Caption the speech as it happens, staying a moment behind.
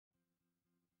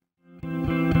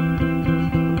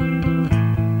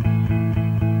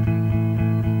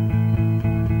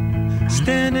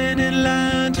Standing in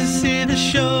line to see the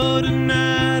show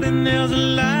tonight, and there's a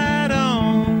light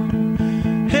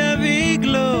on, heavy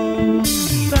glow.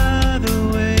 By the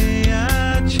way,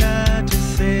 I tried to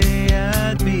say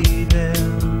I'd be there,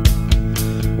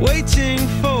 waiting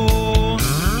for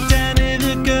Danny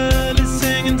the girl is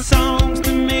singing songs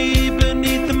to me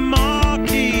beneath the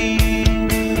marquee.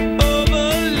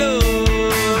 Overload.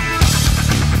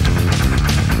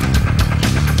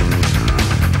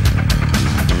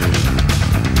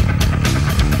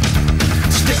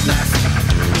 Stick knife,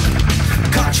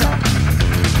 car chop,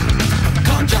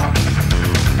 con job,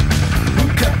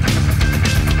 hookah.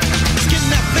 Skin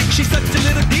that flick, she's such a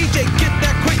little DJ. Get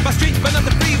that quick, my street, but on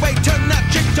the freeway. Turn that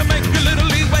chick to make a little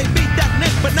leeway. Beat that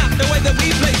nick, but not the way that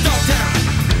we play. Dogtown,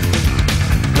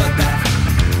 bloodbath,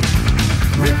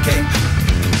 ribcage,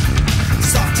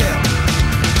 soft tail.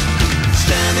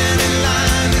 Standing in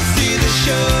line to see the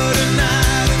show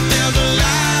tonight, and there's a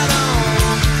light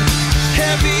on,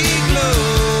 heavy glow.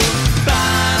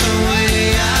 By the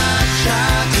way, I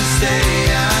tried to say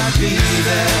I'd be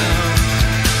there,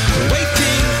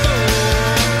 waiting for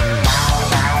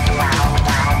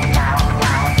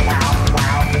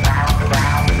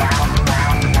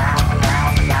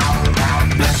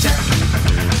blackjack,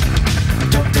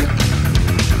 dope dip,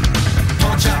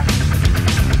 pawn shop,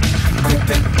 quick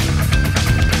pick.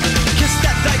 Kiss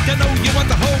that dyke, I know you want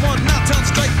the whole one. Not turn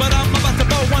straight, but I'm about to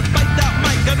blow one. Bite that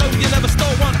mic, I know you never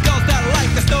stole one. Girls that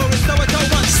like the story, so I told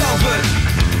one. Salford,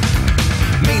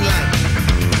 mainline,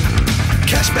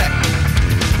 cashback,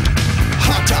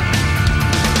 hot top.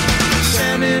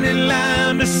 Standing in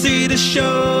line to see the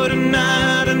show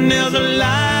tonight, and there's a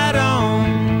light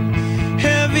on,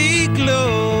 heavy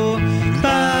glow.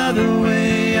 By the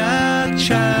way, I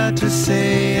tried to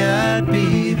say I'd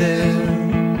be there,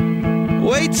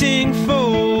 waiting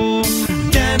for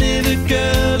Danny the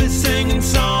girl is singing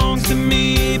songs to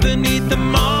me beneath the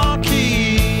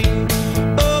marquee.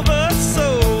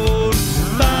 Oversold.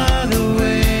 By the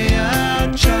way,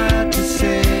 I tried to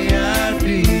say I'd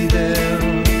be there,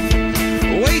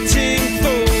 waiting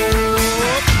for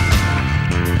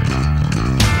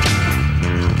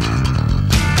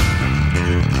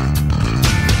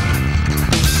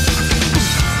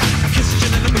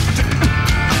kissing in the mood,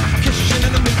 kissing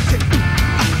in the mood,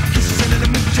 kissing in the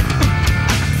mood,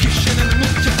 kissing in the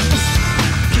mood,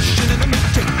 kissing in the mood,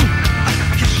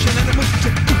 kissing in the mood,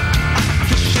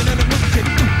 kissing in the mood.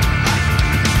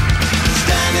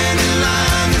 Standing in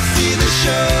line to see the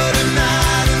show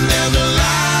tonight, and there's a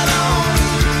light on,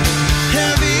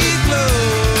 heavy glow.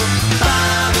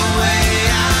 By the way,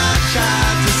 I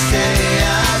tried to say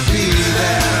I'd be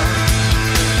there,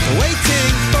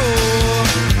 waiting for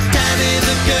Danny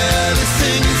the girl is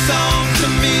singing songs to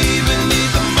me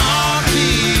beneath the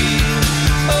marquee.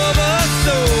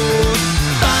 Oversold.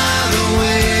 By the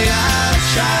way, I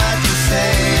tried to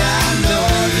say I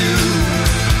know you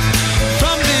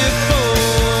from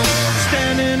before.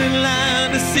 Standing in line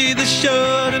to see the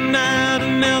show tonight,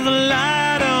 and there's a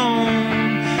light on,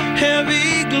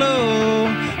 heavy glow.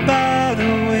 By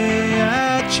the way,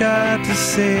 I tried to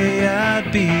say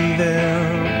I'd be there,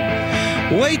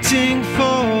 waiting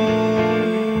for